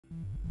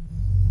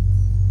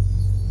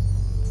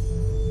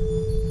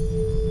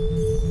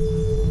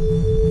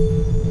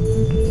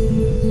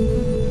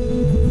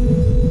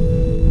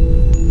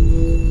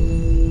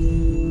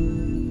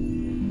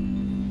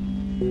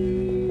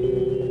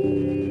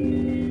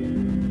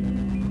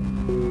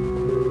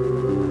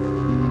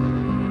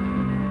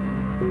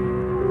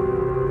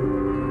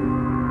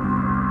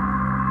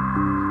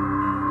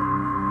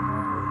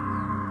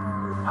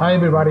Hi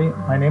everybody,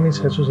 my name is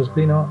Jesus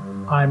Espino.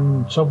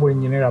 I'm software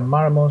engineer at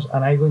Mattermost,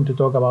 and I'm going to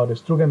talk about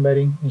Struct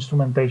Embedding,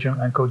 Instrumentation,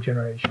 and code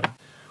generation.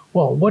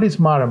 Well, what is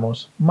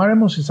Mattermost?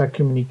 Mattermost is a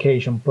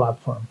communication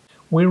platform.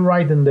 We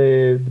write in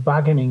the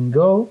backend in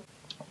Go,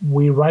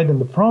 we write in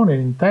the frontend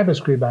in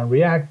TypeScript and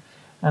React,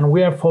 and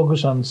we are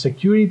focused on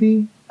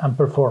security and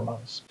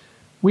performance.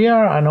 We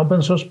are an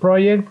open source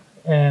project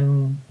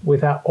and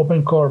with an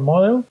open core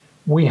model.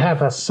 We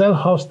have a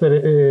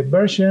self-hosted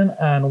version,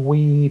 and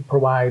we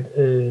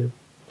provide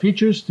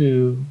features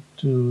to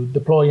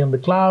deploy on the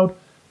cloud,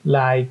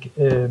 like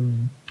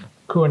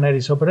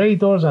Kubernetes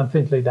operators and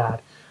things like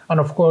that. And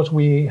of course,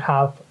 we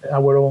have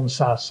our own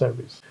SaaS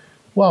service.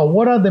 Well,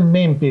 what are the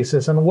main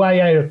pieces and why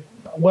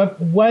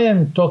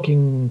I'm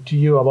talking to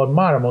you about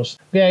Mattermost?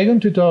 Okay, I'm going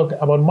to talk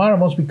about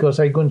Mattermost because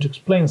I'm going to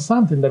explain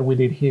something that we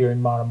did here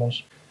in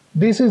Mattermost.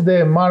 This is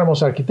the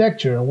Mattermost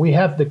architecture. We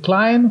have the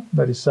client,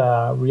 that is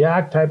a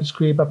React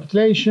TypeScript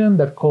application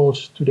that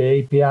calls to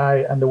the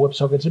API and the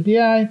WebSockets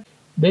API.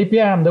 The API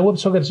and the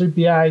WebSockets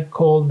API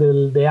call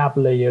the app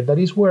layer. That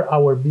is where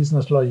our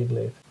business logic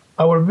lives.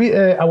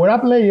 Our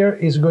app layer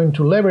is going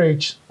to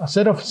leverage a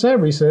set of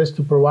services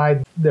to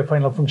provide the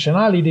final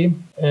functionality.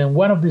 And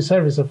one of these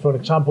services, for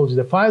example, is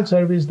the file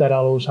service that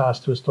allows us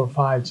to store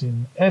files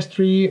in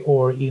S3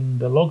 or in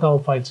the local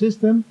file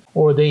system,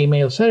 or the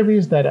email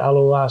service that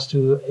allows us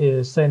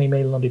to send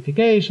email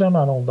notification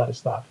and all that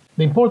stuff.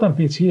 The important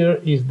piece here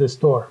is the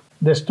store.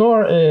 The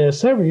store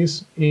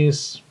service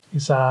is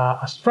an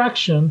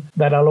abstraction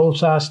that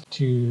allows us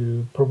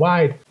to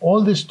provide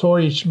all the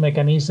storage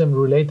mechanism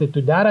related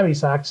to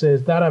database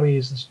access,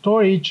 database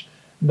storage,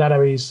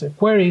 database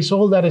queries.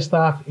 All that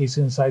stuff is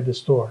inside the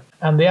store.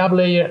 And the app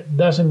layer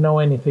doesn't know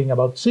anything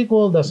about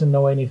SQL, doesn't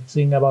know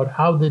anything about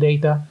how the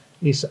data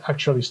is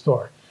actually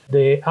stored.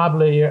 The app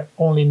layer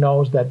only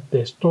knows that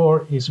the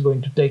store is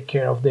going to take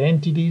care of the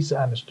entities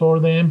and store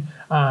them,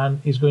 and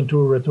is going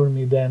to return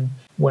me them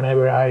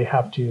whenever I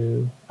have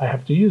to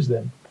use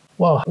them.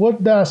 Well,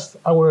 what does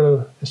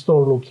our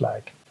store look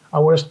like?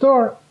 Our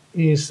store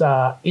is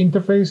an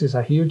interface, is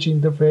a huge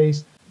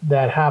interface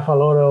that have a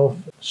lot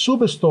of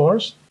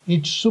substores.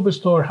 Each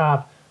substore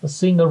have a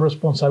single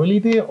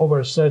responsibility over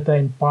a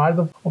certain part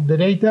of the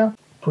data.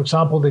 For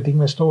example, the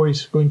team store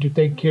is going to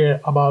take care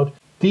about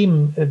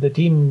the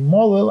team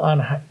model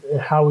and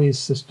how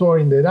it's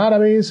stored in the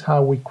database,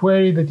 how we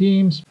query the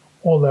teams,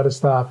 all that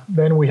stuff.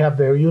 Then we have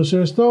the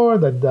user store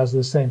that does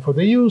the same for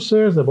the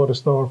users, the bot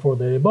store for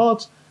the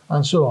bots,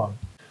 and so on.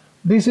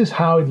 This is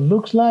how it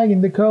looks like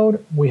in the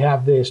code. We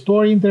have the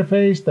store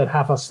interface that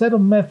have a set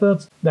of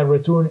methods that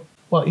return,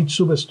 well, each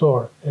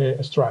substore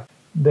struct.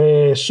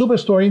 The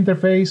substore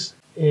interface,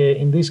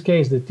 in this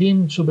case, the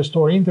team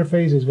substore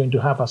interface is going to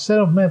have a set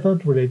of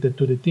methods related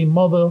to the team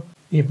model.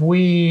 If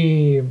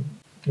we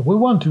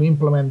want to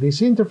implement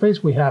this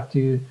interface, we have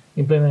to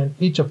implement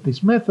each of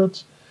these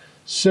methods.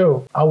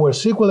 So our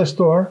SQL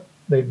store,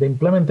 the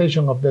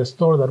implementation of the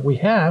store that we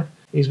have,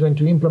 is going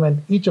to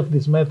implement each of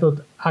these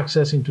methods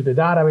access into the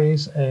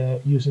database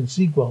using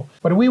SQL.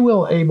 But we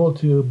will able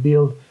to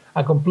build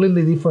a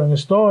completely different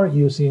store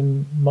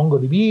using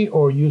MongoDB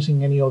or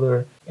using any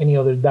other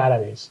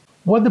database.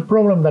 What the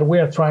problem that we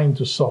are trying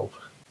to solve?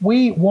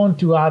 We want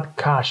to add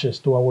caches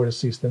to our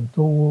system,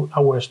 to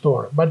our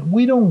store, but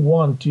we don't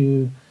want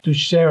to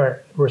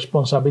share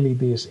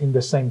responsibilities in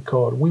the same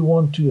code. We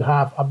want to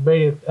have a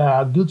very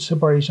good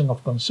separation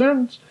of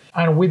concerns,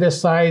 and we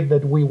decide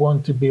that we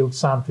want to build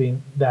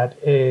something that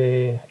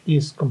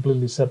is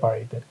completely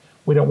separated.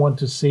 We don't want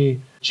to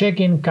see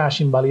checking, cache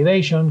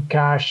invalidation,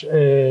 cache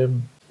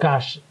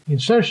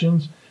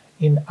insertions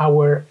in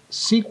our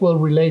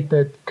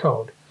SQL-related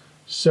code.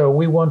 So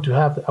we want to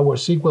have our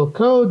SQL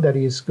code that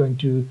is going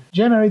to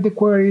generate the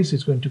queries,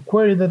 it's going to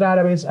query the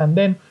database, and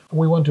then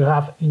we want to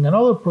have in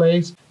another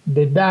place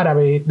the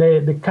database,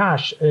 the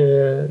cache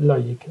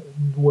logic,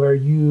 where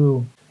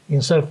you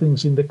insert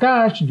things in the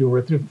cache, you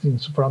retrieve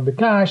things from the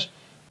cache,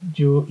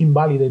 you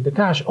invalidate the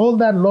cache. All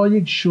that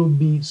logic should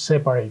be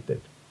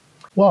separated.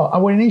 Well,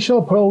 our initial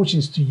approach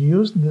is to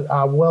use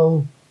a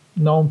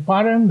well-known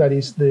pattern, that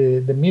is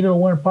the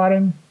middleware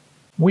pattern.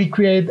 We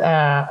create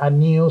a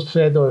new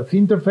set of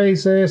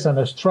interfaces and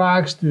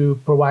structs to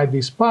provide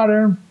this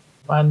pattern.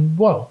 And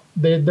well,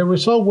 the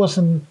result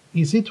wasn't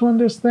easy to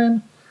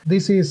understand.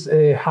 This is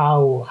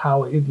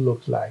how it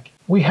looks like.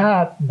 We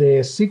had the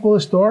SQL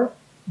store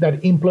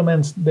that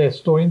implements the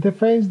store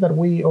interface that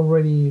we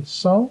already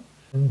saw.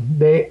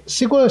 The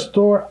SQL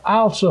store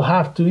also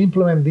have to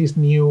implement this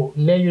new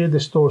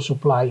layered store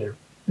supplier.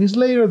 This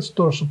layered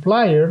store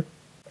supplier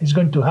is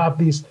going to have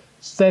this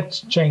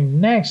set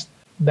chain next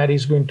that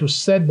is going to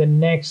set the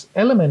next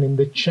element in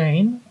the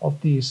chain of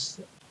this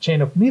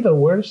chain of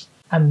middlewares,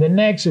 and the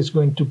next is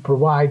going to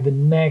provide the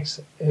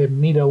next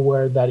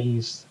middleware that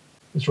is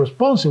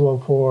responsible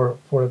for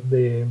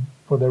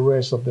the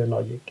rest of the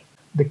logic.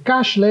 The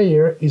cache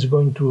layer is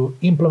going to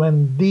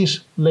implement this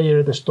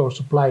layered store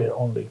supplier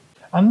only.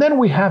 And then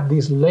we have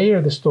this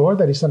layered store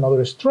that is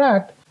another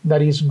struct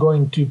that is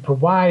going to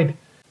provide,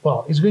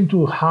 well, it's going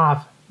to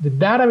have the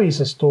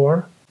database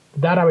store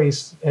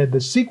database, the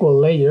SQL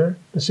layer,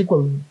 the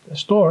SQL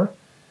store,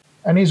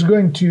 and it's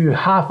going to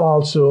have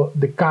also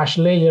the cache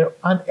layer,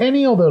 and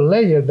any other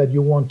layer that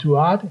you want to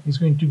add is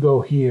going to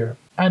go here.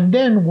 And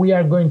then we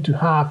are going to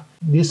have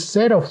this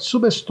set of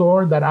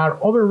substore that are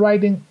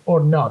overriding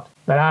or not,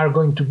 that are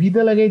going to be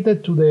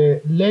delegated to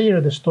the layer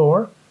of the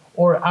store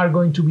or are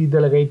going to be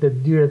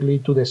delegated directly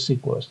to the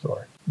SQL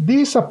store.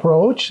 This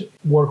approach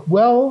worked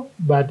well,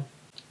 but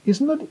it's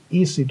not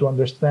easy to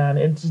understand.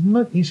 It's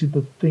not easy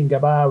to think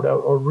about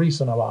or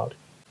reason about.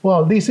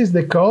 Well, this is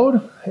the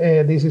code.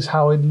 This is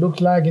how it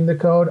looks like in the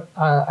code.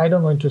 I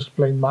don't going to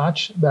explain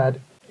much. That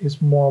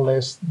is more or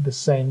less the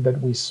same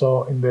that we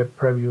saw in the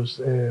previous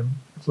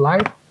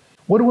slide.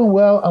 What went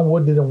well and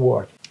what didn't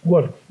work?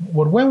 What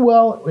went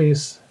well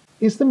is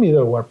the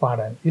middleware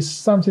pattern. It's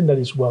something that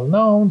is well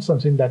known,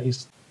 something that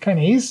is kind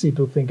of easy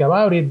to think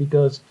about it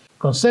because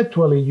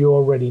conceptually you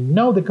already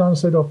know the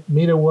concept of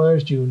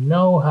middlewares. You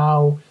know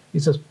how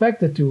it's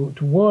expected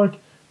to work.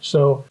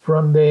 So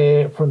from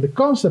the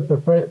concept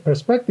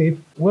perspective,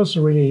 it was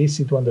really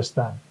easy to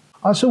understand.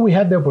 Also, we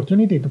had the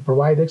opportunity to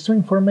provide extra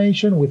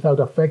information without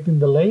affecting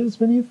the layers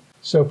beneath.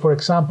 So for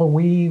example,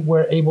 we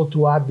were able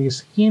to add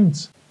these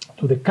hints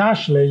to the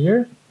cache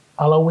layer,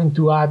 allowing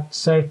to add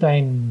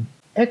certain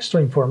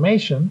extra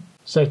information,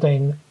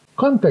 certain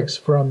context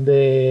from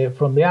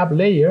the app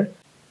layer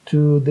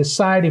to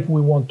decide if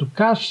we want to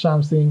cache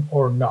something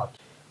or not,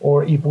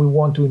 or if we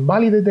want to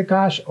invalidate the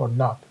cache or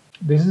not.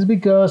 This is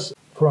because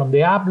from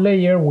the app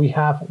layer, we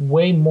have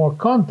way more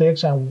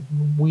context and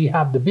we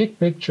have the big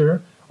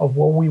picture of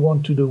what we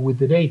want to do with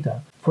the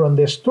data. From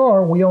the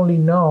store, we only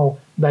know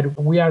that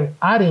we are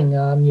adding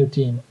a new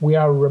team, we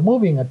are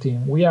removing a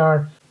team, we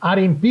are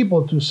adding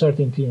people to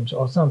certain teams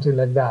or something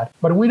like that.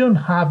 But we don't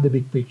have the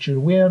big picture.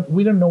 We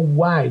don't know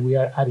why we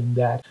are adding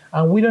that.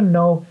 And we don't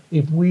know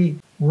if we,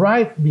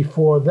 right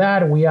before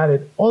that, we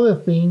added other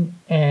thing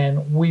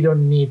and we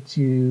don't need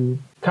to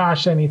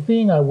cache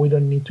anything or we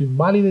don't need to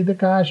invalidate the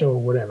cache or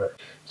whatever.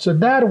 So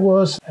that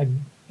was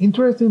an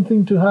interesting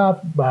thing to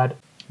have, but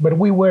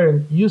we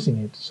weren't using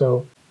it.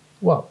 So,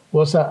 well, it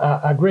was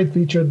a great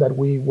feature that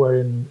we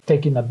weren't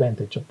taking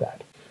advantage of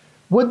that.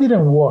 What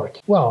didn't work?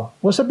 Well,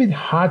 it was a bit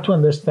hard to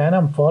understand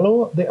and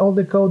follow all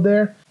the code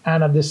there.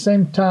 And at the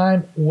same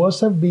time, it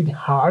was a bit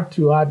hard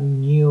to add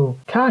new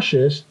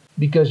caches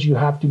because you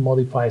have to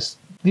modify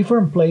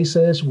different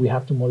places. We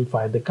have to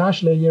modify the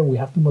cache layer, we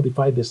have to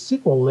modify the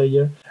SQL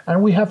layer,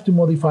 and we have to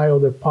modify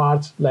other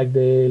parts like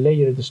the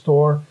layer of the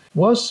store. It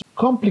was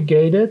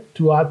complicated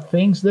to add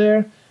things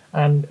there,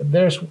 and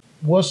there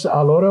was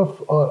a lot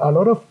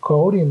of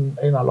code in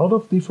a lot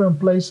of different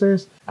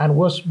places, and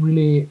was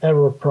really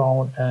error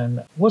prone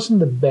and wasn't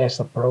the best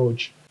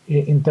approach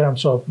in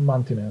terms of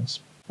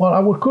maintenance. Well,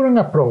 our current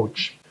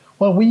approach.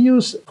 Well, we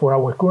use for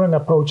our current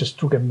approach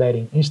Struct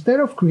Embedding. Instead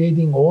of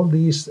creating all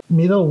these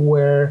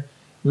middleware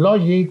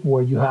logic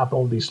where you have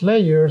all these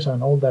layers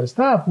and all that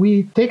stuff,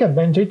 we take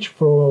advantage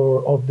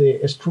of the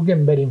Struct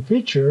Embedding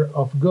feature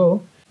of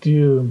Go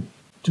to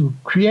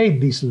create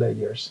these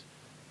layers.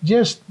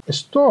 Just a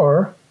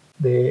store,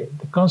 the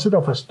concept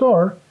of a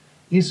store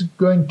is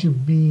going to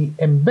be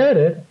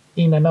embedded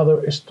in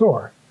another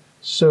store.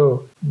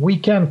 So we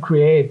can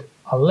create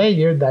a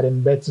layer that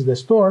embeds the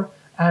store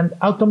and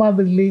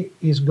automatically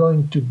is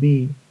going to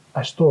be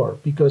a store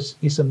because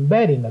it's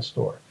embedding a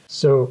store.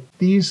 So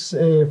this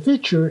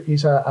feature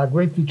is a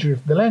great feature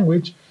of the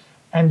language,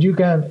 and you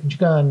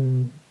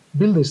can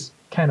build this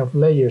kind of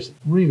layers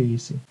really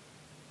easy.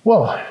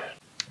 Well,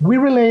 we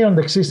rely on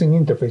the existing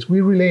interface.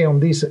 We rely on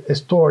this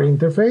store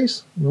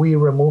interface. We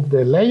remove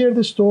the layer,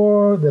 the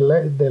store, the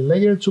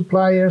layered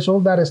suppliers, all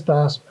that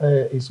stuff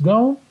is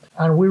gone,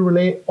 and we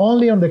rely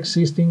only on the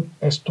existing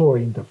store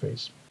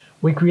interface.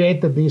 We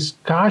created this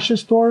cache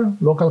store,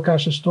 local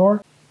cache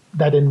store,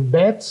 that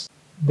embeds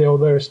the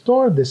other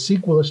store, the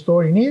SQL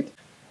store in it,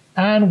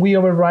 and we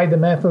override the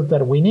method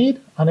that we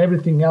need, and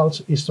everything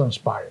else is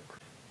transparent.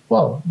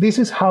 Well, this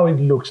is how it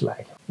looks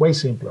like. Way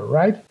simpler,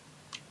 right?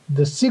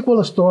 The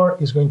SQL store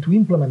is going to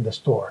implement the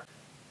store.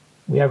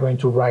 We are going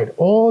to write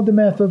all the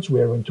methods, we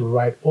are going to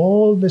write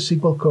all the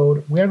SQL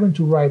code, we are going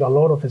to write a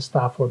lot of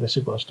stuff for the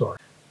SQL store.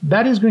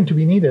 That is going to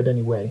be needed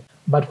anyway,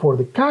 but for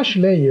the cache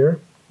layer,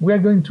 we are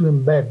going to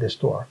embed the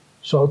store.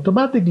 So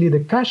automatically the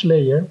cache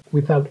layer,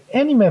 without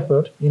any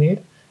method in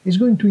it, is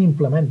going to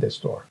implement the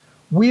store.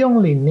 We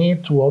only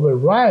need to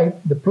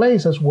override the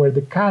places where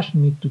the cache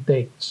needs to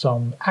take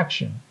some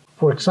action.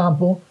 For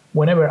example,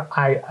 whenever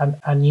I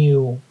add a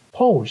new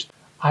post,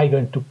 I'm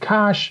going to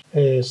cache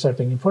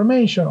certain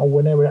information, or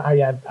whenever I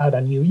add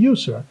a new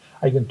user,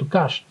 I'm going to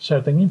cache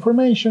certain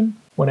information.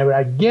 Whenever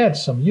I get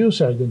some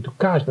user, I'm going to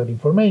cache that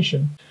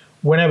information.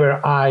 Whenever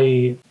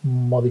I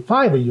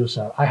modify the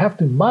user, I have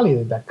to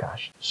invalidate that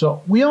cache.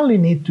 So we only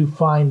need to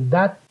find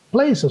that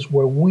places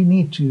where we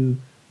need to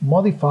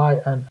modify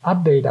and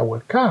update our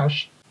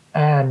cache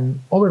and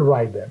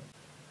override them.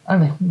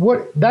 And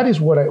that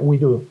is what we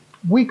do.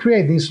 We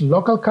create this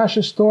local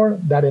cache store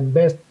that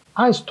embeds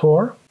a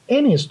store.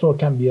 Any store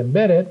can be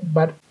embedded,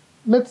 but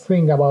let's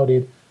think about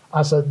it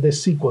the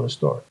SQL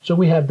store. So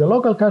we have the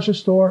local cache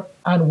store,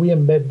 and we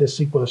embed the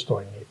SQL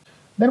store in it.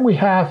 Then we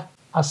have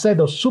a set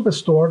of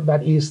substore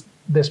that is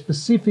the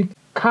specific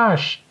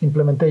cache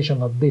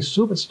implementation of this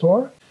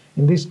substore.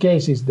 In this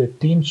case, is the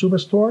team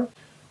substore.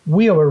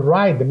 We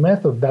override the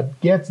method that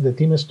gets the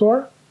team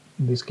store.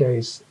 In this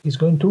case, is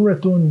going to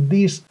return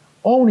this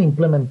own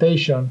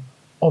implementation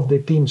of the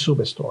team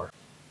substore.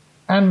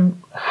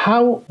 And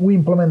how we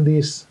implement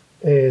this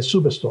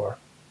substore?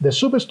 The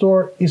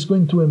substore is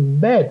going to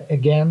embed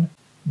again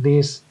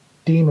this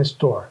team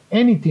store,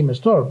 any team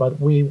store, but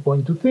we're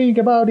going to think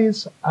about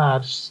it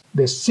as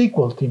the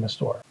SQL team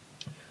store.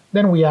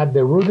 Then we add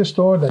the root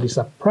store, that is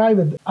a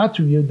private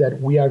attribute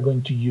that we are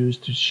going to use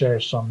to share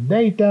some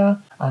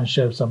data and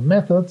share some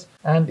methods,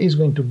 and it's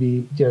going to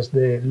be just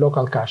the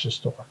local cache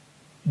store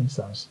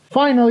instance.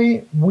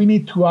 Finally, we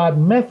need to add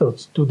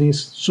methods to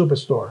this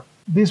substore.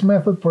 This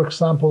method, for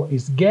example,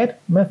 is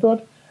get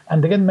method,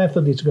 and the get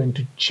method is going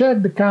to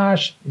check the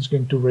cache, it's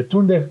going to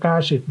return the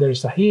cache if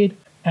there's a hit,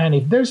 and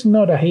if there's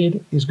not a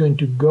hit, it's going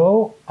to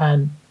go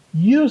and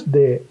use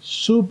the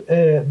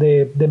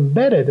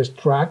embedded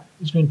struct.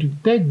 It's going to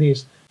take the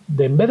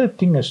embedded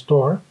thing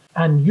store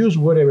and use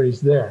whatever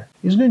is there.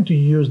 It's going to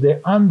use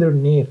the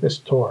underneath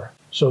store,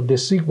 so the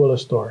SQL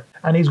store,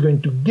 and it's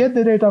going to get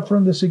the data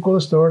from the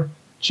SQL store,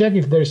 check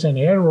if there's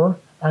any error,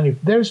 and if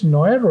there's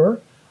no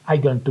error, I'm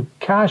going to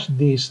cache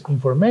this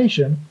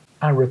information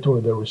and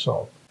return the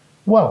result.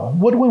 Well,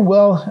 what went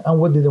well and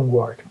what didn't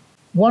work?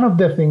 One of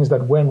the things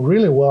that went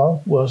really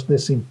well was the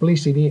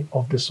simplicity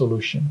of the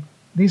solution.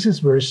 This is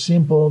very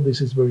simple,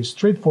 this is very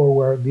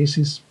straightforward, this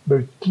is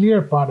very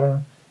clear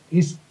pattern,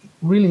 it's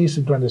really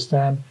easy to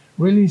understand,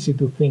 really easy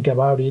to think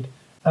about it,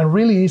 and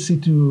really easy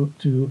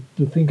to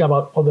think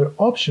about other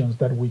options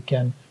that we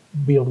can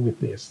build with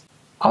this.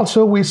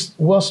 Also, it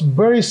was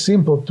very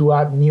simple to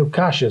add new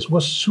caches,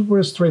 was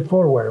super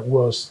straightforward,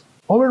 was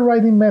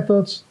overriding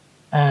methods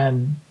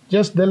and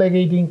just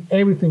delegating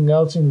everything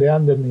else in the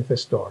underneath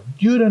store.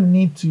 You don't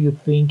need to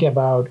think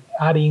about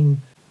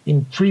adding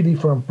in 3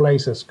 different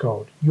places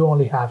code. You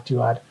only have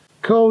to add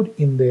code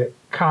in the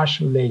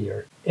cache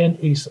layer, and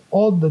it's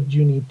all that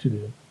you need to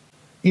do.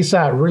 It's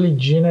a really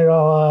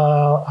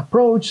general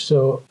approach,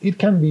 so it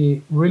can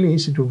be really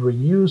easy to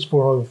reuse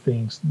for other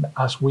things,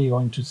 as we're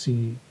going to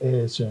see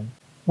soon.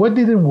 What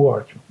didn't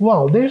work?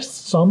 Well, there's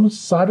some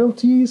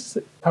subtleties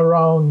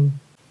around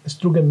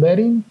Struct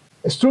Embedding.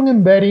 Struct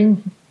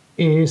Embedding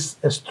is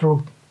a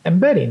Struct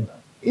Embedding.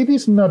 It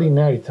is not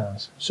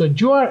inheritance. So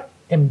you are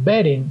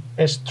embedding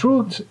a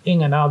struct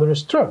in another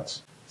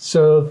struct.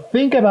 So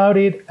think about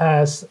it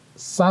as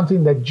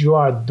something that you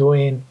are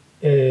doing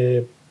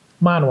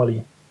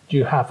manually.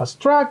 You have a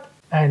struct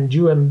and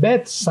you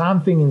embed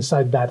something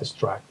inside that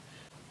struct.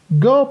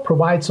 Go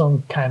provide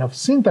some kind of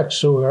syntax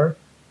sugar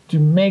to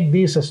make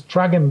this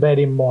struct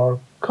embedding more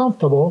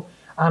comfortable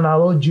and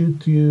allow you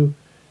to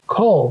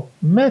call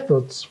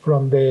methods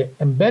from the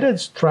embedded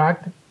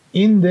struct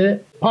in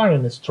the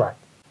parent struct.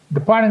 The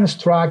parent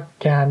struct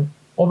can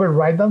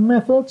override that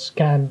methods,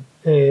 can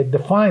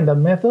define that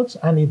methods,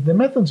 and if the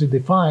methods is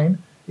defined,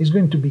 it's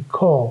going to be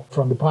called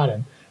from the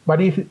parent.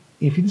 But if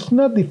it's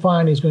not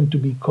defined, it's going to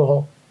be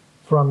called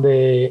from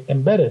the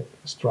embedded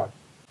struct.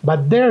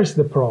 But there's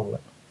the problem.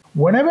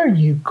 Whenever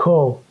you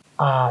call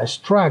a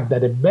struct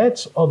that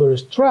embeds other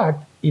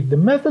struct, if the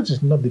method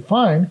is not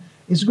defined,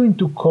 it's going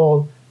to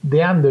call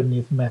the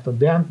underneath method,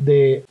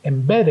 the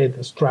embedded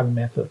struct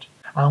method.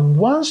 And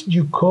once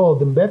you call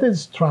the embedded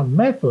struct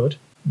method,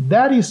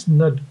 that is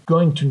not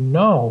going to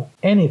know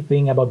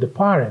anything about the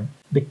parent.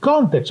 The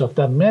context of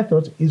that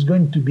method is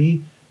going to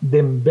be the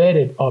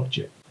embedded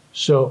object.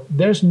 So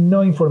there's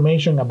no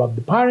information about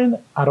the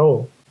parent at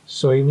all.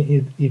 So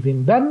if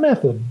in that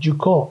method you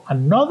call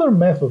another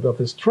method of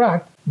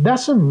struct,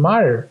 doesn't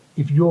matter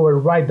if you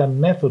override that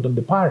method on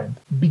the parent,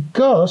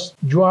 because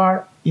you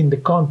are in the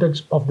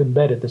context of the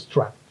embedded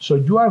struct. So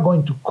you are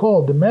going to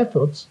call the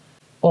methods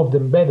of the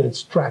embedded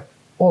struct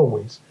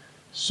always.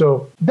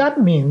 So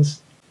that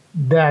means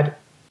that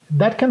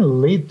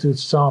can lead to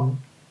some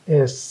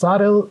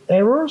subtle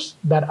errors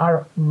that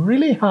are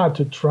really hard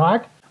to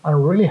track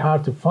and really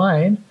hard to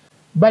find.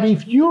 But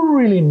if you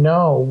really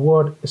know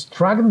what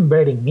struct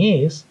embedding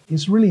is,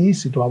 it's really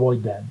easy to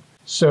avoid them.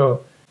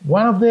 So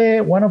one of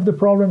the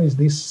problems is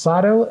these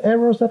subtle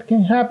errors that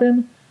can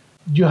happen.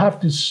 You have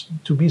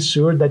to be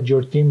sure that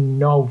your team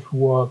knows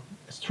what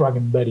struct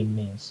embedding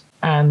means,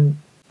 and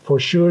for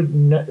sure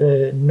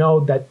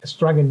know that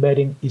struct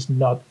embedding is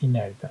not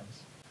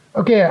inheritance.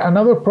 Okay,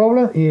 another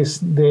problem is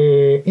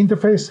the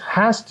interface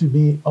has to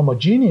be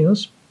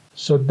homogeneous.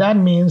 So that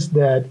means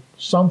that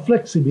some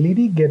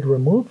flexibility gets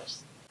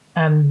removed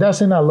and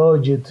doesn't allow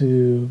you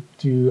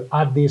to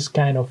add this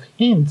kind of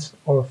hints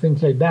or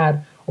things like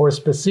that, or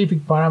specific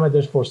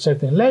parameters for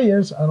certain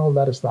layers and all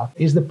that stuff.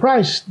 It's the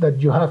price that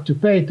you have to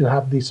pay to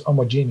have this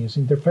homogeneous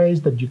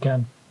interface that you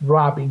can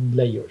wrap in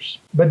layers.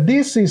 But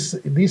this is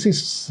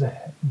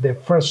the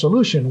first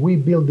solution. We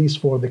built this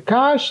for the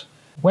cache,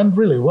 went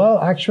really well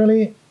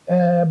actually,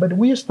 but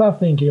we start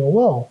thinking,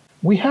 well,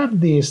 we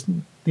have this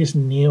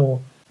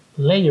new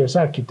layers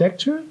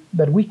architecture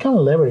that we can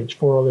leverage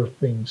for other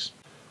things.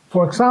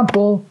 For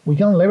example, we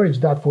can leverage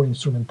that for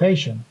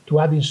instrumentation, to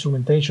add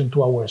instrumentation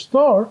to our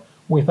store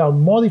without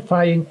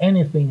modifying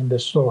anything in the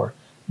store.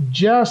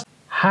 Just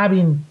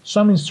having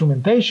some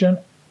instrumentation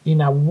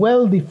in a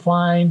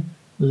well-defined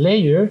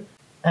layer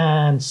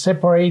and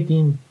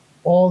separating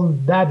all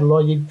that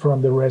logic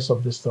from the rest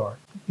of the store.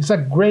 It's a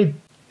great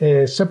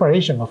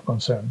separation of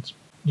concerns.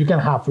 You can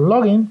have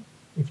logging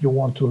if you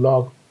want to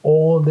log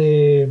all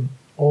the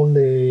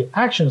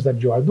actions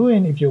that you are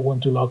doing, if you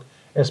want to log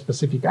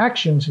specific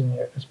actions in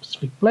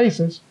specific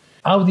places.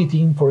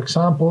 Auditing, for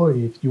example,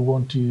 if you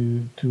want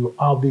to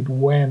audit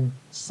when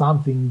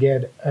something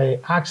get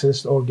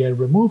accessed or get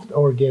removed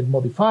or get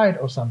modified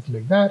or something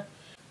like that.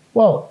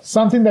 Well,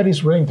 something that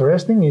is really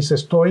interesting is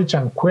storage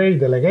and query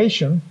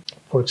delegation.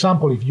 For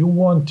example, if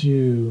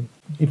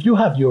you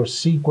have your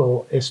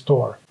SQL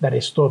store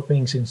that store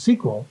things in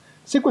SQL,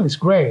 SQL is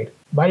great,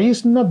 but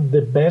it's not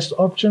the best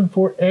option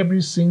for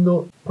every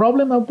single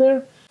problem out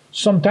there.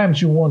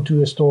 Sometimes you want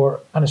to store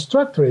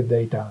unstructured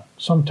data.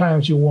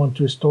 Sometimes you want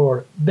to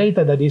store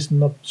data that is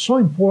not so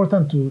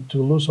important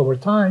to lose over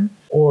time,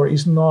 or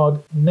is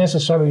not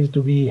necessarily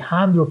to be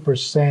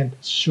 100%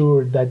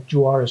 sure that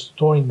you are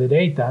storing the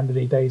data and the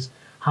data is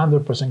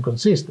 100%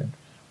 consistent.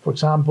 For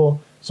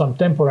example, some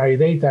temporary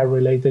data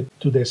related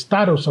to the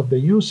status of the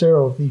user,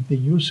 or if the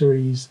user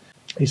is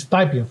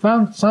typing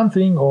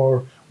something,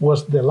 or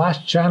was the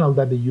last channel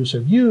that the user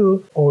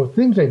viewed, or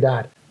things like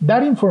that.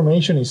 That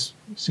information is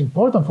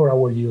important for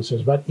our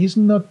users, but it's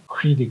not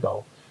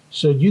critical.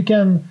 So you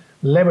can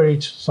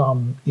leverage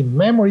some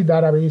in-memory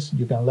database,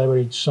 you can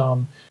leverage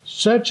some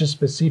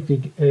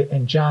search-specific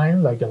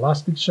engine like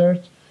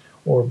Elasticsearch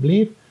or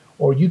Bleed,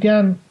 or you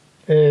can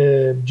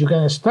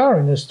store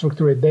in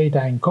structured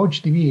data in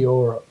CouchDB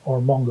or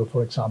Mongo,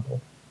 for example.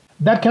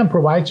 That can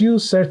provide you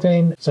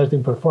certain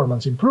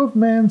performance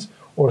improvements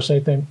or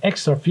certain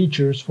extra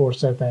features for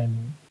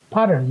certain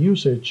pattern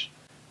usage.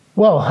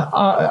 Well,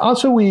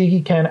 also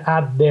we can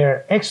add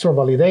there extra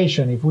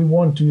validation. If we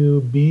want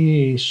to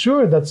be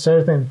sure that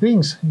certain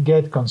things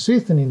get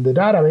consistent in the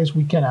database,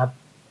 we can add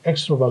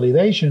extra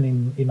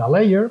validation in a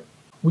layer.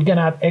 We can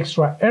add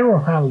extra error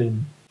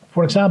handling.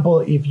 For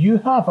example, if you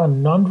have a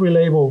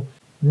non-reliable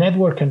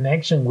network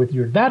connection with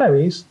your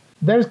database,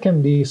 there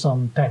can be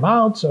some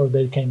timeouts or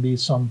there can be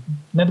some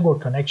network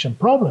connection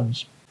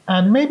problems.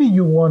 And maybe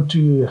you want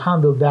to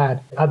handle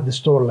that at the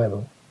store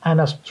level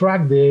and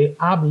abstract the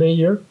app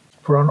layer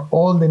from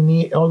all the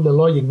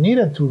logic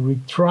needed to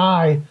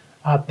retry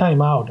a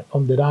timeout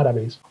on the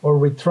database or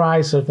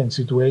retry certain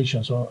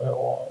situations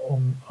or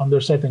under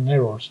certain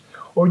errors.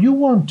 Or you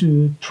want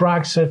to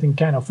track certain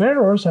kind of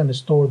errors and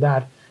store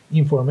that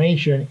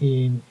information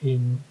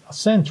in a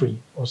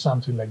Sentry or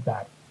something like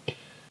that.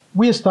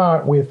 We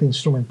start with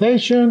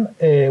instrumentation.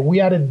 We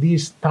added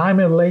this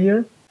timer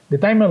layer. The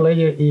timer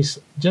layer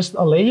is just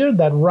a layer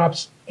that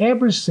wraps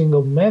every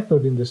single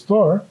method in the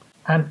store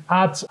and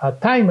adds a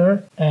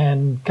timer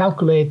and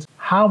calculates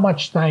how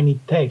much time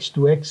it takes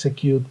to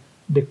execute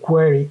the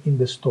query in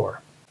the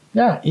store.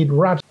 Yeah, it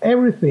wraps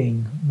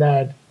everything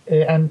that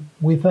and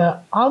with an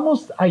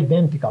almost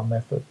identical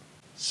method.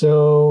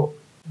 So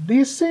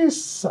this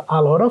is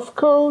a lot of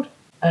code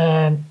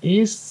and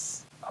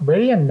is a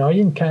very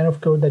annoying kind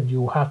of code that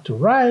you have to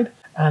write.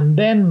 And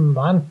then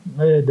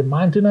the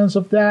maintenance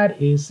of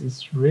that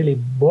is really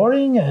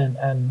boring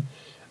and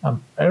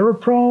error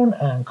prone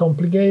and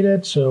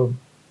complicated. So,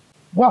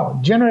 well,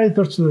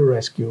 generators to the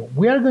rescue.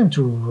 We are going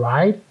to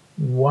write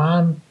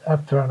one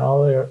after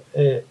another,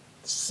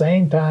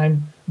 same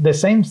time, the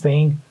same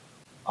thing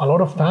a lot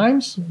of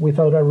times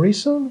without a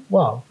reason.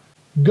 Well,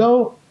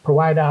 Go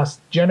provide us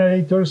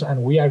generators,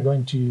 and we are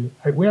going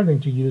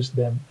to use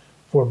them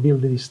for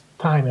building this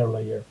timer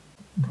layer.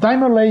 The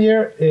timer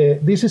layer,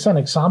 this is an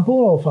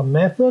example of a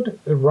method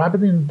wrapped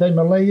in the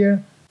timer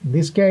layer. In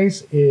this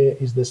case,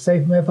 is the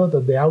save method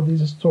of the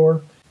audit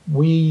store.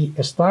 We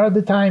start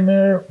the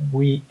timer,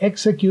 we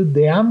execute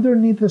the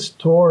underneath the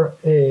store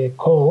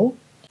call,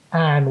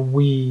 and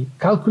we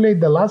calculate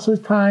the last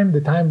time,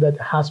 the time that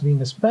has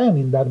been spent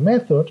in that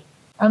method.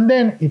 And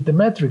then if the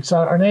metrics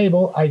are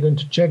enabled, I'm going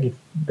to check if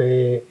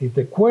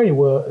the query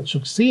will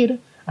succeed.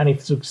 And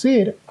if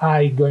succeed,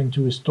 I'm going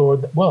to store,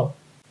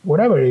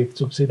 whatever it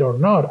succeed or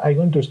not, I'm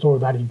going to store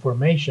that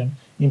information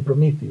in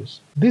Prometheus.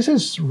 This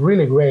is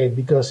really great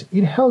because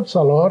it helps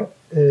a lot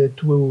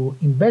to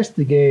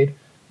investigate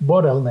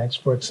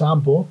bottlenecks. For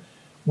example,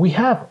 we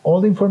have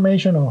all the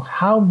information on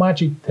how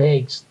much it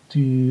takes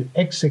to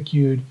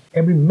execute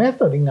every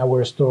method in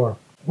our store.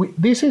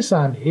 This is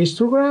an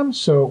histogram,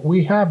 so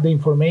we have the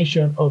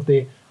information of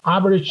the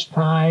average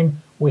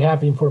time. We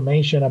have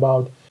information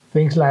about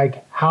things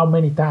like how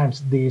many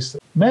times these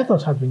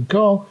methods have been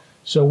called,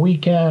 so we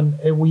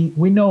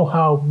know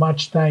how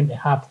much time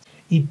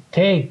it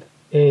takes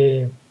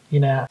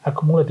in a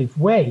cumulative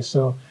way.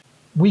 So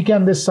we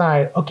can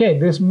decide, okay,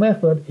 this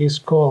method is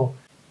called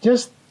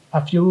just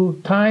a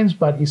few times,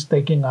 but it's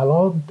taking a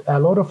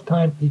lot of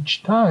time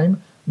each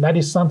time. That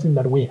is something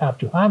that we have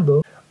to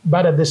handle.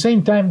 But at the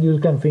same time, you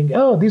can think,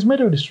 oh, this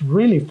method is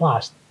really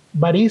fast,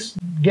 but it's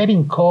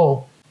getting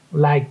called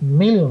like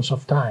millions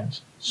of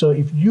times. So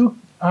if you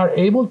are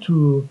able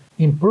to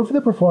improve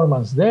the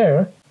performance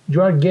there,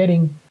 you are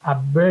getting a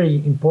very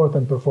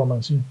important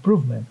performance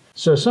improvement.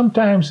 So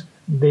sometimes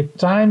the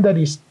time that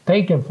is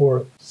taken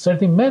for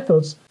certain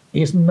methods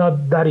is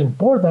not that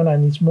important,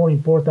 and it's more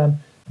important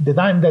the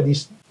time that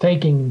is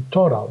taken in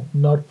total,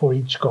 not for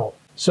each call.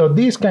 So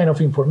this kind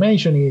of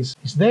information is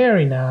there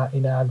in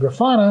a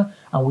Grafana,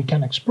 and we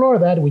can explore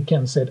that. We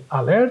can set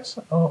alerts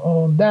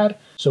on that.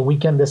 So we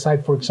can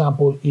decide, for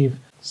example,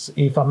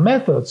 if a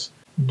method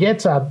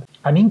gets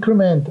an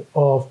increment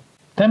of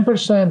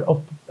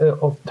 10%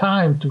 of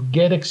time to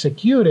get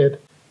executed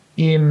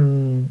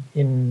in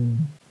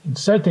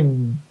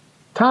certain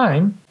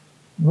time,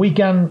 we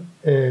can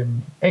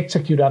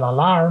execute an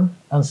alarm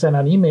and send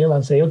an email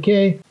and say,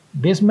 okay,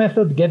 this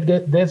method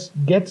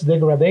gets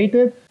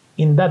degraded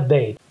in that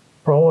date.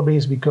 Probably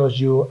it's because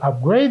you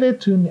upgraded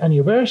to a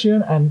new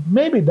version, and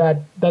maybe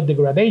that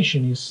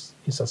degradation is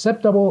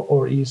acceptable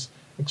or is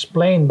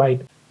explained by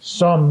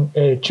some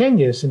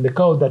changes in the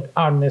code that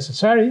are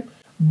necessary,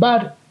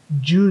 but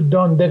you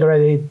don't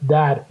degrade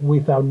that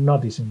without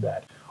noticing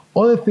that.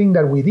 Other thing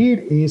that we did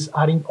is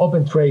adding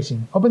open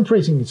tracing. Open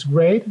tracing is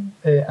great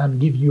and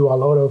give you a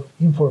lot of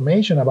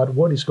information about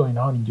what is going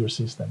on in your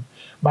system.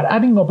 But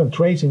adding open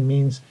tracing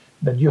means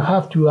that you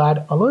have to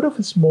add a lot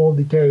of small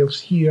details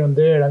here and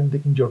there and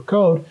in your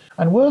code,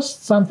 and was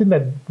something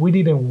that we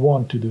didn't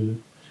want to do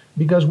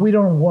because we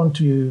don't want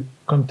to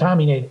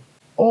contaminate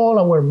all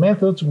our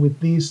methods with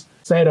this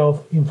set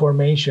of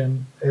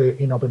information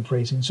in open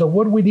tracing. So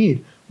what we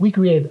did, we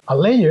create a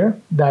layer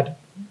that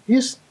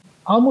is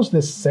almost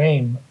the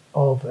same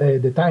of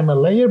the timer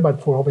layer,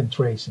 but for open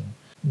tracing.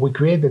 We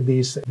created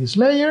this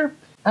layer,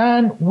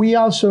 and we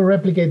also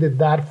replicated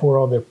that for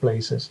other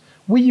places.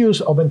 We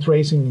use open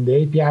tracing in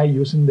the API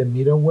using the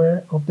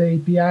middleware of the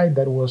API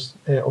that was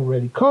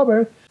already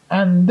covered.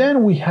 And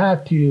then we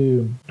had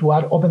to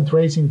add open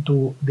tracing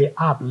to the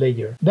app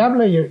layer. The app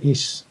layer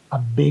is a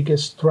big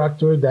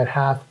structure that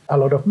has a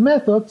lot of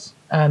methods,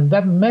 and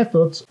that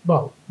methods,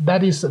 well,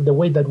 that is the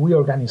way that we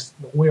organize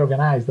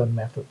the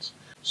methods.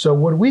 So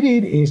what we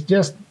did is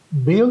just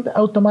build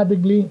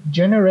automatically,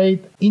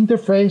 generate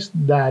interface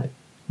that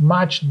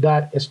match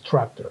that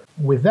structure.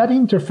 With that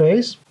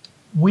interface,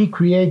 we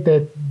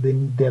created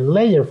the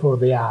layer for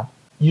the app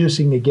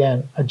using,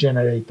 again, a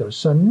generator.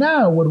 So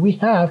now what we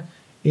have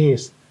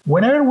is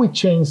whenever we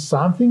change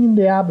something in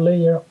the app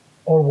layer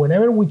or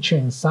whenever we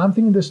change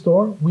something in the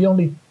store, we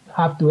only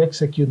have to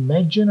execute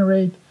make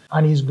generate,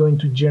 and it's going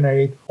to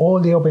generate all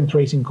the open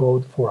tracing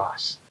code for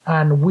us.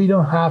 And we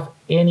don't have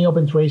any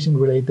open tracing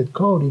related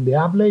code in the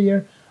app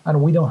layer,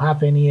 and we don't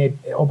have any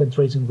open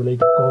tracing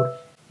related code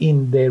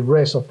in the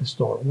rest of the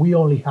store. We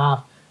only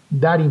have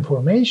that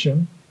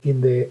information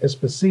in the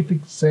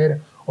specific set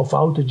of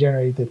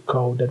auto-generated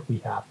code that we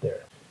have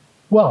there.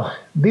 Well,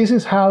 this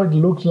is how it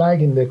looks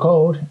like in the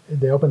code,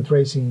 the open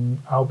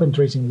tracing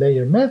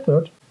layer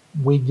method.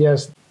 We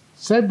just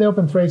set the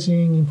open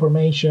tracing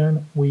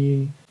information,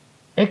 we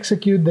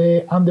execute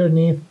the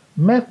underneath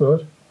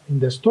method in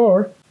the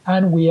store,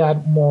 and we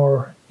add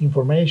more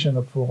information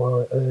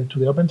to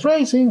the open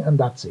tracing, and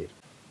that's it.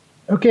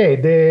 Okay,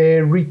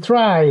 the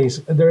retry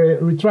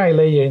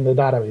layer in the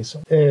database.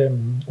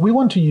 We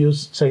want to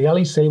use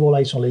serializable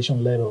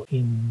isolation level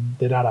in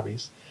the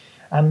database,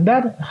 and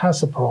that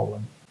has a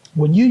problem.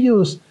 When you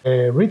use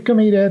read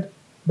committed,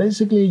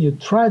 basically you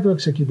try to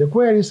execute the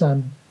queries,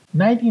 and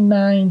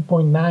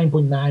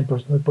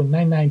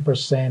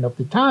 99.999% of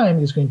the time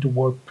is going to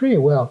work pretty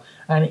well.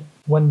 And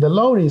when the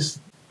load is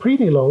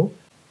pretty low,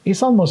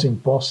 it's almost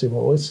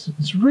impossible.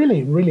 It's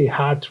really, really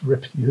hard to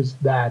reproduce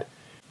that,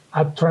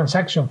 a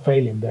transaction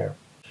failing there.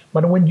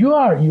 But when you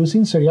are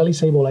using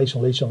serializable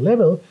isolation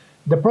level,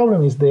 the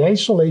problem is the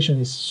isolation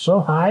is so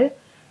high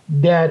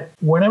that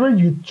whenever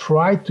you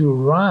try to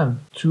run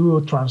two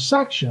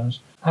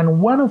transactions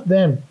and one of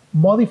them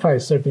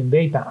modifies certain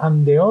data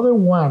and the other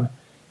one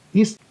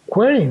is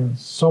querying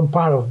some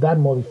part of that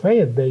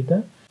modified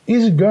data,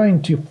 is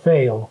going to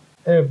fail.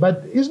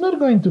 But it's not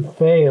going to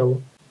fail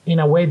in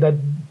a way that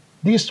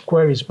this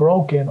query is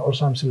broken or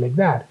something like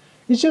that.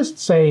 It's just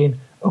saying,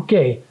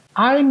 okay,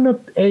 I'm not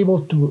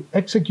able to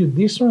execute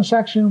this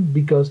transaction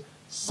because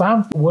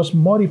something was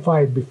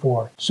modified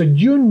before. So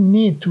you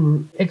need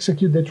to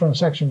execute the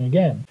transaction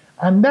again.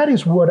 And that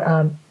is what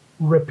a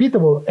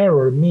repeatable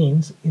error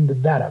means in the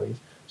database.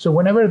 So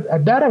whenever a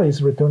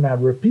database returns a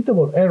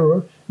repeatable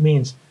error,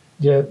 means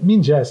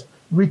just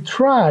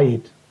retry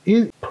it.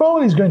 It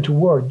probably is going to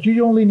work.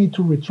 You only need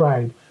to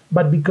retry it.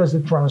 But because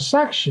the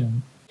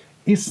transaction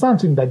is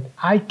something that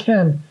I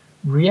can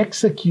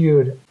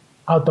re-execute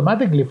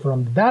automatically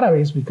from the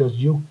database, because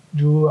you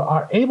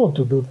are able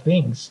to do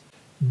things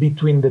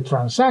between the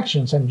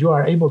transactions and you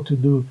are able to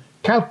do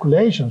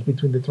calculations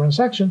between the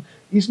transactions,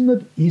 it's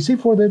not easy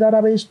for the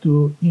database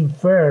to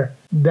infer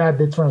that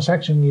the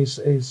transaction is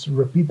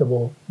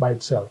repeatable by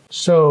itself.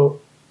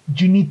 So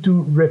you need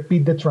to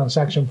repeat the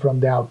transaction from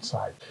the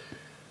outside.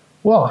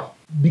 Well,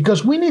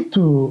 because we need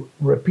to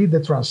repeat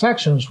the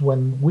transactions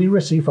when we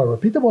receive a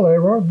repeatable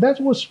error, that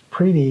was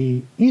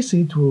pretty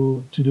easy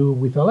to do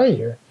with a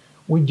layer.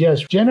 We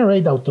just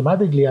generate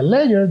automatically a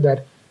layer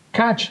that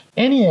catch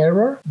any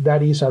error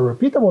that is a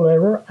repeatable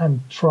error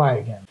and try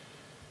again.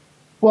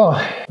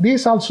 Well,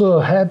 this also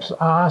helps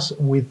us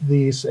with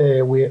this,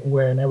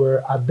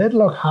 whenever a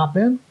deadlock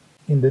happens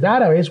in the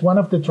database, one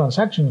of the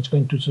transactions is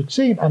going to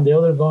succeed and the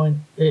other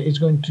is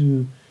going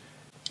to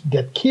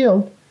get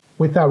killed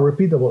with a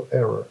repeatable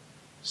error.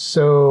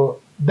 So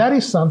that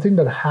is something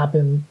that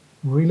happened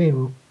really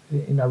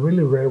in a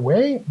really rare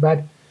way,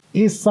 but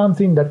is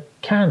something that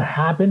can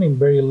happen in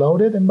very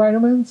loaded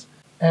environments.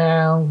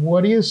 And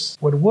what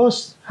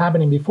was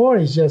happening before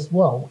is just,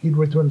 well, it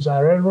returns an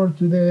error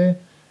to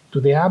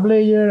the app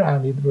layer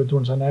and it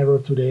returns an error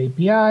to the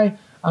API,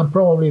 and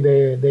probably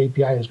the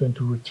API is going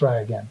to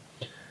retry again.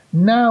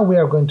 Now we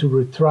are going to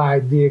retry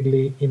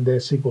directly in the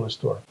SQL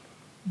store.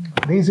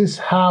 This is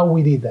how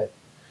we did that.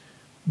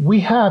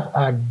 We have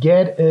a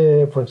get,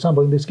 for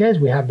example, in this case,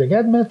 we have the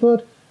get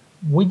method.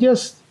 We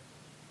just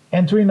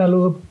enter in a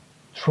loop,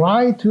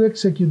 try to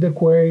execute the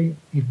query.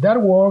 If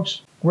that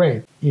works,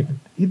 great. If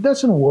it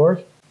doesn't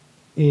work,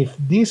 if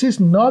this is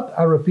not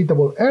a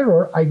repeatable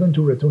error, I'm going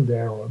to return the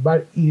error.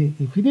 But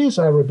if it is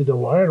a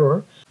repeatable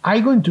error,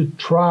 I'm going to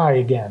try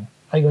again.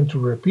 I'm going to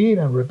repeat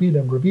and repeat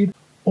and repeat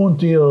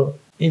until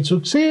it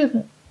succeeds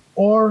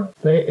or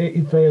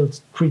it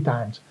fails 3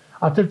 times.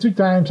 After 3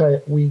 times,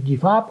 we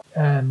give up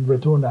and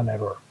return an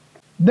error.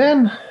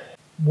 Then,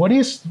 what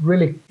is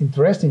really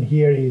interesting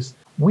here is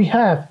we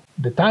have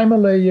the timer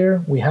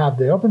layer, we have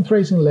the open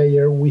tracing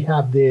layer, we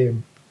have the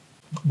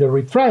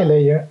retry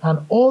layer, and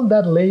all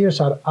that layers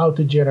are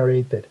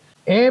auto-generated.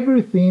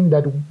 Everything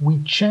that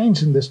we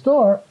change in the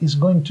store is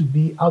going to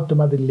be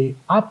automatically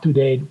up to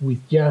date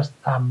with just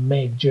a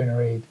make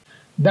generate.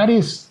 That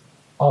is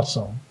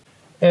awesome.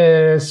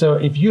 So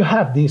if you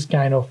have this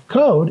kind of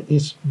code,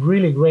 it's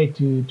really great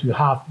to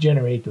have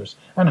generators.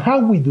 And how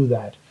we do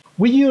that?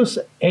 We use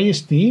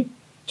AST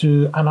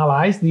to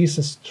analyze this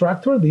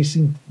structure, this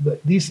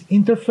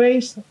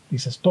interface,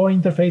 this store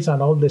interface and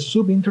all the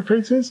sub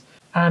interfaces,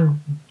 and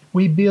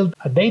we build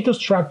a data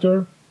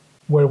structure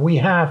where we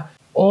have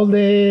all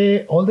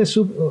the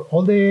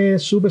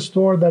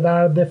substore that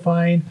are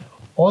defined,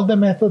 all the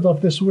methods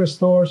of the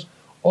substores,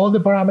 all the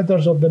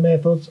parameters of the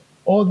methods,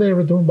 all the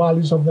return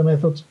values of the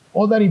methods.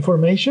 All that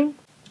information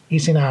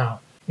is in a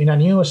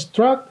new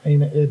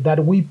struct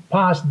that we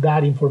pass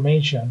that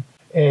information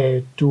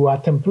to a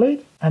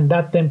template, and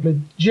that template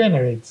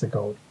generates the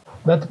code.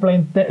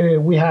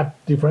 We have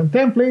different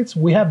templates.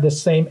 We have the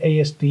same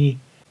AST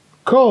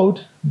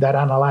code that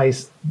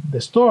analyzes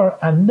the store,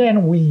 and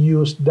then we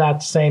use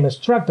that same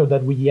structure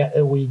that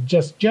we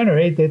just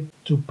generated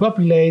to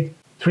populate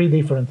 3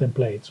 different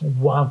templates.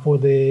 One for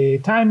the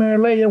timer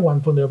layer,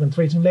 one for the open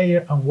tracing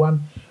layer, and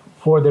one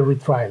for the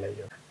retry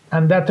layer.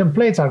 And that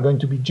templates are going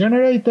to be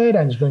generated,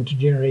 and it's going to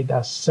generate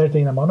a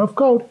certain amount of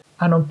code.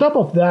 And on top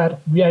of that,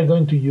 we are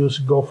going to use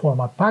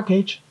GoFormat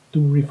package to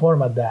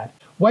reformat that.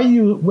 Why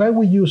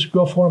we use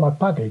GoFormat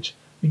package?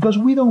 Because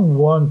we don't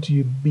want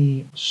to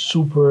be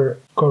super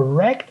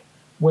correct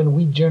when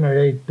we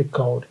generate the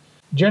code.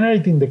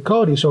 Generating the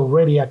code is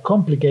already a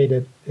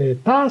complicated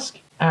task,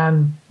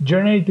 and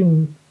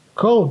generating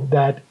code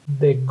that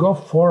the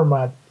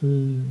GoFormat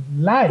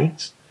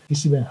likes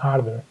is even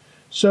harder.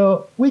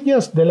 So we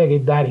just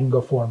delegate that in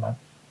GoFormat.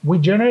 We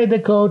generate the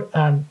code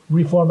and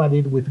reformat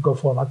it with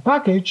GoFormat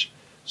package,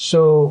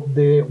 so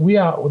the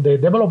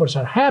developers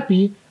are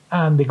happy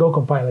and the Go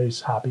compiler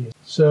is happy.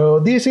 So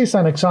this is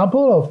an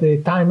example of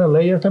the timer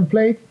layer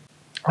template.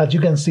 As you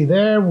can see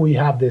there, we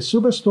have the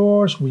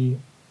substores. We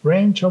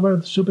range over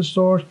the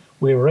substores.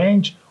 We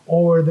range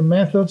over the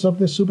methods of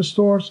the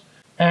substores,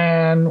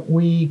 and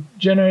we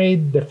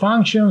generate the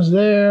functions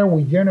there.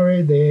 We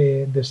generate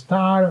the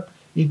star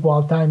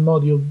equal time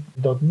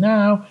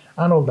module.now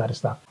and all that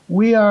stuff.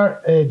 We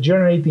are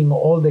generating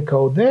all the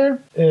code there.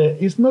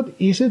 It's not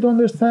easy to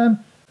understand,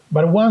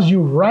 but once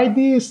you write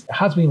this, it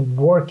has been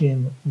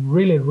working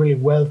really, really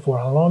well for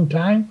a long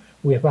time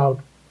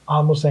without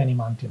almost any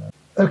maintenance.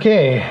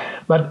 Okay,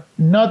 but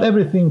not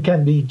everything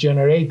can be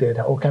generated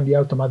or can be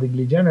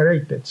automatically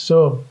generated.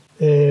 So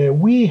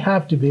we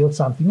have to build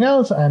something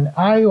else, and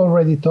I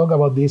already talked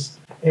about this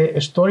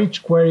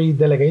storage query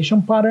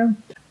delegation pattern.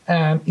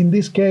 And in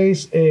this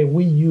case,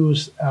 we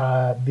use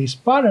this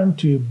pattern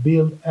to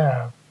build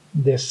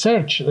the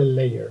search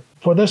layer.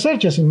 For the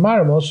searches in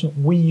Mattermost,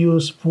 we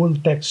use full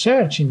text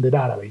search in the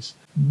database,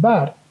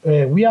 but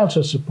we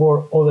also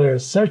support other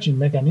searching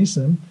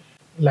mechanisms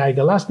like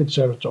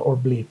Elasticsearch or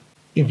Bleep.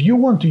 If you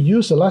want to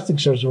use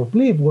Elasticsearch or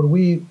Bleep, what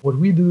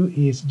we do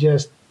is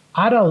just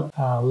add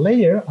a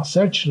layer, a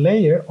search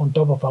layer on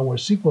top of our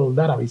SQL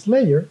database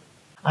layer,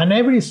 and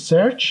every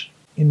search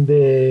in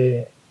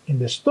the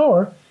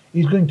store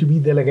is going to be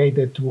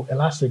delegated to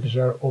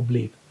Elasticsearch or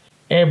Bleep.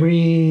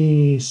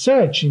 Every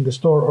search in the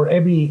store or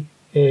every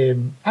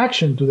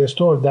action to the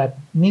store that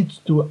needs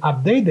to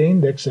update the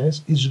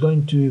indexes is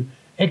going to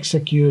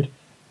execute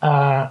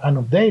an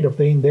update of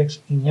the index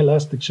in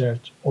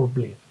Elasticsearch or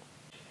Believe.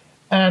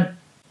 And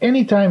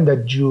anytime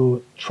that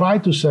you try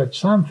to search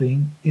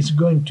something, it's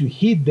going to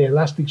hit the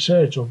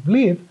Elasticsearch or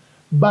Believe,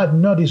 but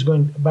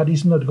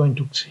it's not going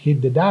to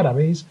hit the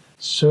database.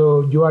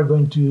 So you are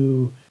going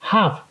to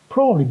have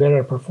probably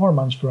better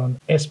performance from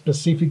a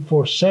specific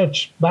for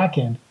search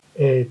backend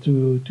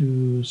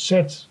to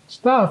search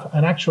stuff.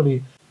 And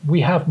actually,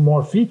 we have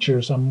more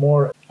features and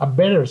a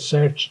better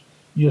search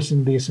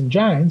using these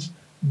engines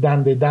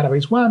than the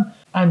database one.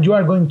 And you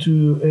are going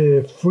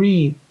to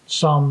free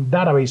some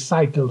database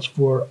cycles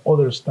for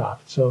other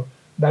stuff. So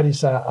that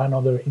is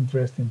another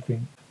interesting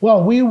thing.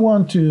 Well, we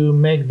want to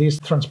make this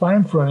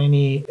transparent for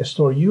any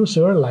store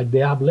user, like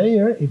the app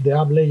layer. If the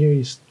app layer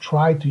is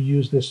try to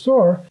use the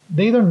store,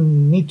 they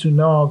don't need to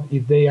know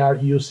if they are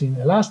using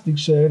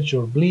Elasticsearch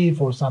or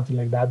Believe or something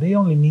like that. They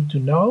only need to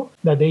know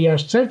that they are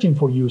searching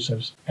for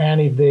users. And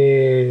if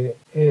the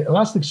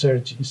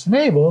Elasticsearch is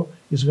enabled,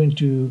 it's going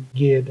to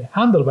get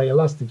handled by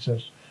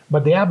Elasticsearch.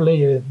 But the app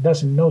layer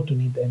doesn't know to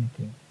need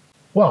anything.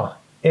 Well,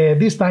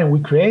 this time we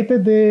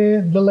created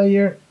the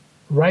layer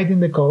right in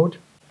the code.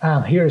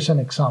 And here is an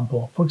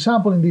example. For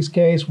example, in this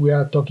case, we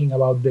are talking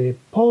about the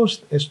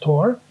post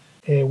store.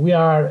 We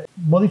are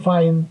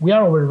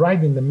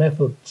overriding the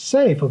method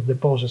save of the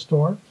post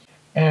store.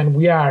 And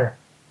we are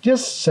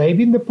just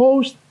saving the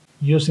post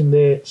using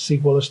the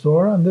SQL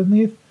store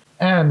underneath.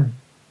 And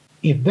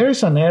if there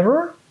is an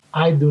error,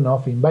 I do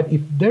nothing. But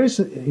if there's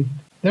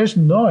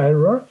no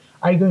error,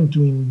 I'm going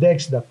to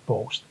index that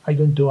post. I'm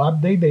going to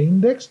update the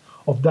index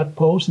of that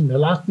post in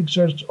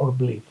Elasticsearch or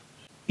Believe.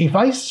 If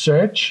I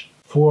search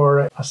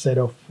for a set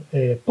of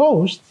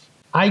posts,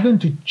 I'm going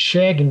to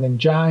check in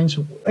engines.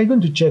 I'm going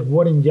to check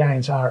what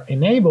engines are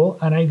enabled,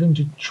 and I'm going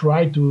to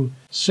try to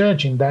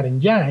search in that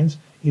engines.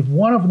 If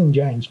one of the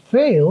engines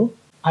fail,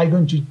 I'm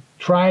going to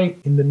try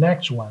in the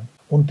next one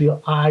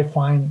until I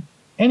find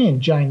any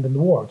engine that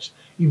works.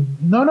 If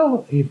none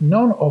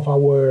of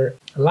our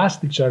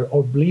Elasticsearch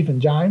or Believe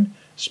engine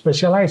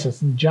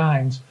specializes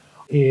engines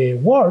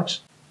works,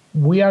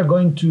 we are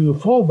going to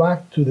fall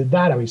back to the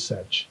database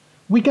search.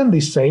 We can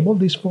disable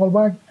this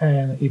fallback,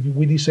 and if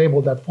we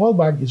disable that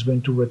fallback, it's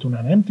going to return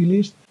an empty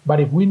list. But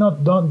if we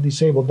don't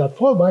disable that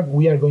fallback,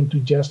 we are going to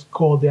just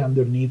call the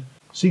underneath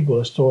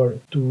SQL store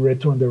to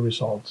return the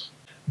results.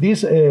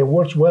 This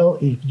works well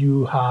if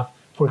you have,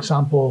 for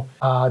example,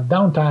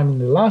 downtime in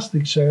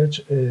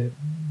Elasticsearch.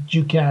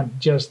 You can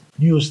just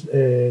use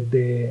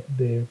the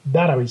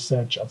database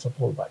search as a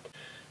fallback.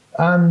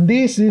 And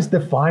this is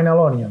the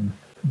final onion.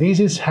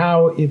 This is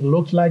how it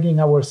looks like in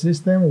our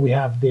system. We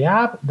have the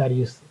app that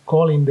is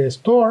calling the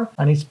store,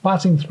 and it's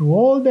passing through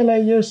all the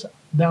layers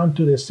down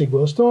to the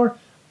SQL store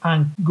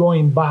and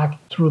going back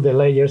through the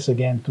layers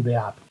again to the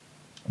app.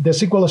 The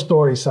SQL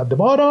store is at the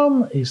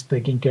bottom, is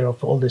taking care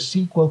of all the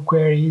SQL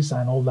queries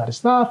and all that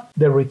stuff.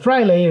 The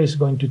retry layer is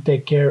going to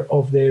take care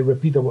of the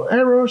repeatable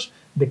errors.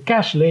 The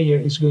cache layer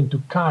is going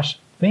to cache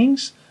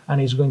things,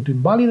 and it's going to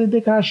invalidate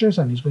the caches,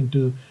 and it's going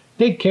to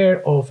take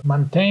care of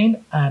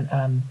maintain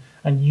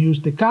and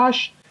use the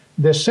cache.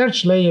 The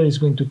search layer is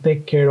going to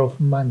take care of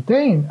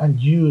maintain and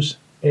use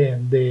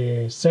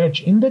the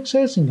search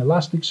indexes in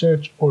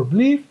Elasticsearch or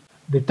Believe.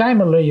 The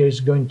timer layer is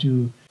going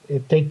to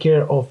take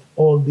care of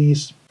all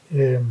this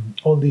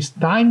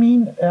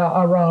timing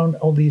around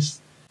all this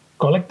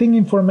collecting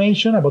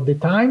information about the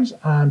times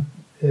and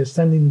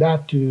sending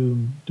that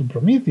to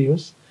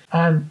Prometheus.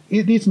 And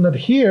it is not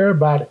here,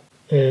 but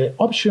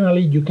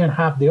optionally you can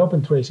have the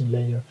open tracing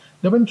layer.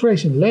 The open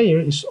tracing layer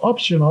is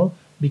optional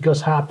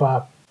because have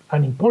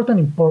an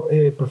important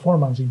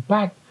performance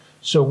impact,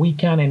 so we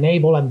can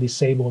enable and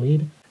disable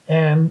it.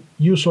 And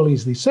usually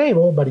it's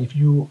disabled, but if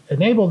you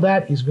enable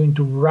that, it's going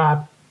to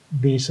wrap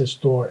this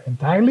store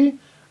entirely,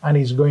 and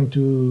it's going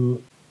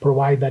to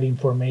provide that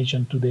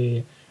information to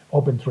the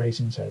open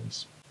tracing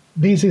service.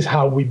 This is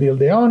how we build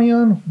the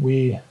onion.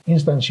 We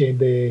instantiate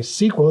the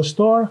SQL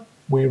store.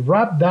 We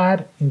wrap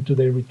that into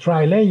the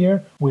retry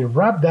layer. We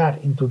wrap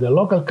that into the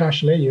local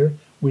cache layer.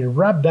 We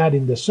wrap that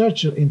into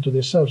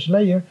the search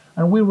layer,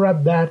 and we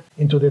wrap that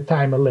into the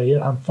timer layer,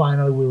 and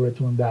finally we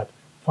return that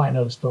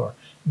final store.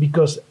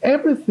 Because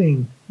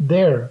everything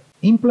there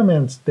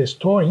implements the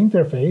store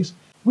interface,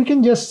 we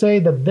can just say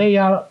that they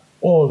are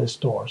all the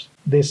stores.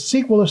 The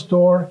SQL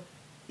store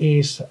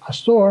is a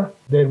store,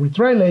 the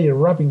retry layer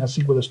wrapping a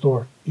SQL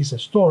store is a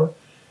store,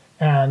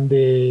 and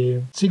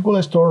the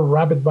SQL store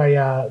wrapped by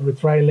a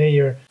retry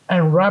layer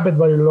and wrapped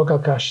by a local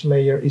cache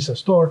layer is a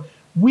store.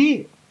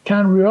 We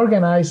can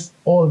reorganize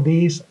all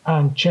these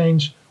and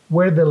change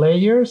where the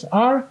layers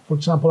are. For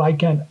example, I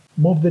can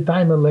move the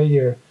timer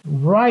layer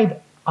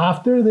right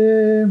after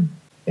the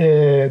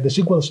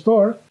SQL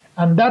store,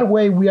 and that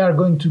way we are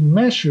going to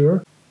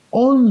measure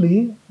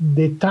only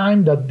the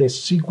time that the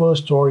SQL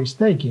store is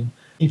taking.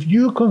 If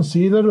you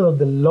consider that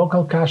the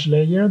local cache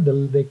layer,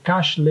 the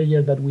cache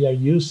layer that we are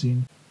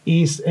using,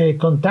 is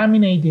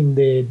contaminating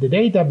the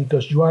data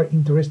because you are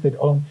interested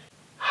on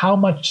how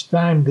much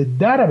time the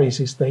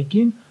database is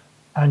taking,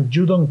 and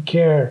you don't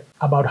care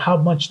about how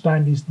much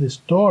time is the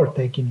store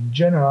taking in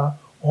general,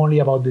 only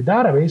about the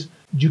database,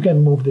 you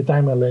can move the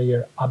timer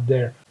layer up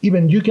there.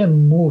 Even you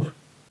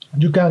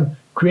can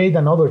create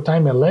another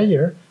timer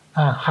layer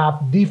and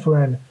have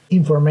different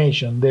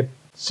information, the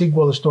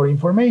SQL store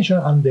information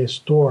and the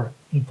store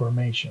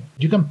information.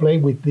 You can play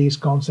with this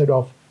concept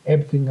of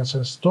everything as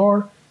a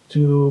store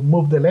to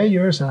move the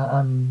layers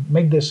and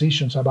make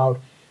decisions about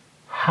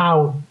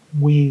how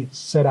we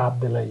set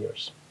up the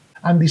layers.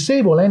 And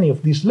disable any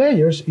of these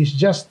layers is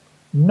just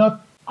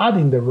not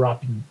adding the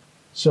wrapping.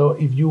 So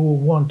if you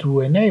want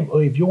to enable,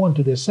 or if you want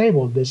to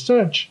disable the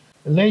search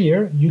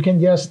layer, you can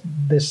just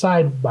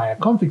decide by a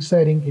config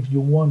setting if you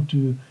want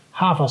to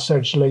have a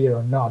search layer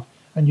or not.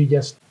 And you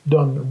just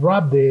don't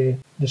wrap the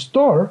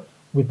store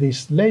with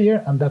this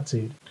layer, and that's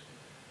it.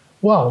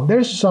 Well,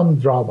 there's some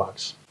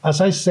drawbacks.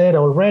 As I said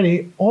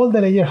already, all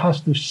the layers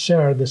has to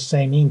share the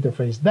same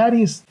interface. That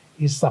is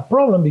a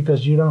problem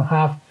because you don't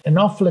have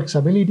enough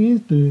flexibility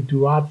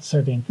to add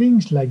certain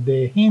things like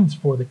the hints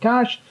for the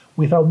cache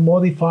without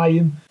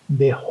modifying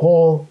the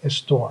whole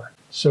store.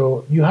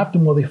 So you have to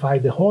modify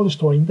the whole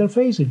store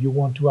interface if you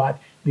want to add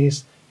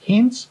these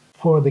hints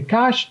for the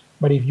cache,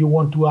 but if you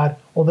want to add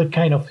other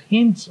kind of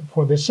hints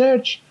for the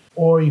search,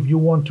 or if you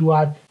want to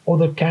add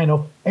other kind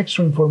of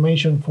extra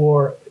information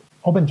for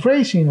open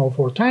tracing or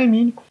for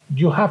timing,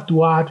 you have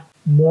to add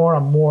more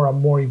and more and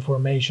more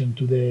information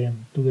to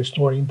the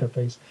store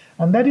interface.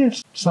 And that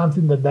is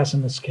something that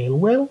doesn't scale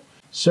well.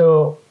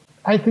 So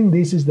I think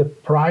this is the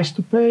price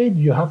to pay.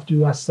 You have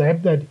to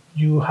accept that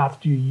you have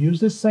to use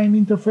the same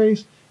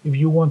interface if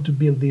you want to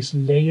build this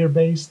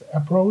layer-based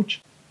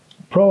approach.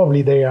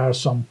 Probably there are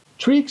some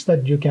tricks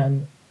that you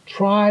can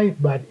try,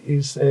 but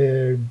it's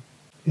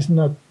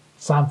not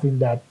something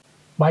that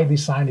by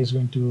design is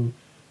going to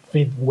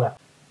fit well.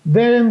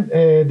 Then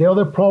the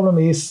other problem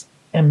is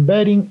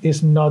embedding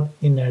is not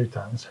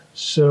inheritance.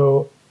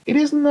 So it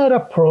is not a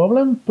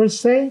problem per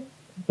se,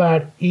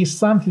 but it's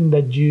something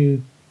that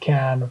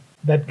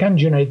can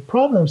generate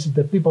problems if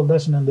the people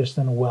doesn't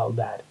understand well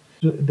that.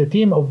 The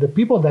team of the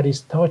people that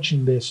is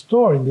touching the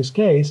store in this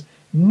case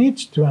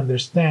needs to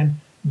understand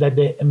that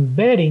the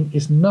embedding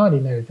is not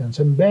inheritance.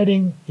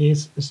 Embedding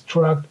is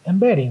struct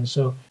embedding.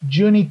 So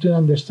you need to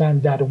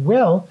understand that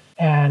well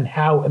and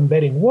how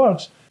embedding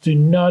works to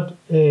not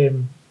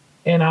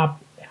end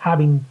up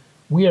having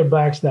weird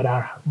bugs that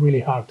are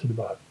really hard to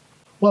debug.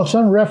 Well,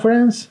 some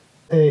reference,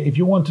 if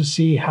you want to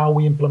see how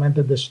we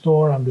implemented the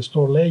store and the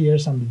store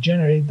layers and the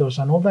generators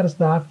and all that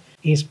stuff,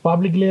 is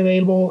publicly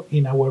available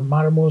in our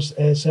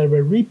Mattermost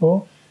server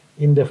repo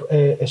in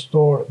the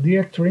store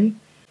directory.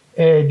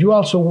 You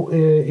also,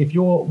 if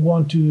you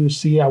want to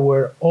see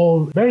our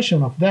old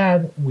version of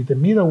that with the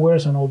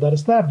middlewares and all that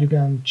stuff, you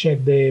can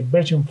check the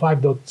version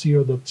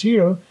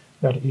 5.0.0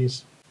 that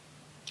is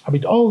a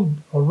bit old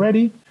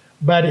already.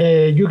 But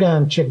you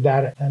can check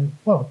that and,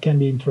 well, it can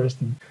be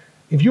interesting.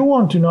 If you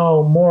want to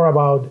know more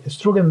about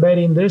Struct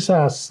Embedding, there's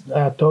a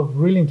talk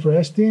really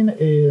interesting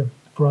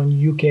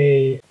from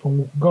UK,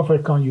 from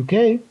GopherCon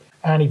UK.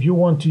 And if you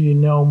want to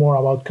know more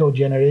about code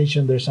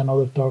generation, there's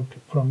another talk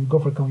from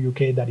GopherCon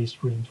UK that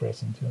is really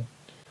interesting too.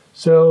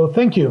 So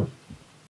thank you.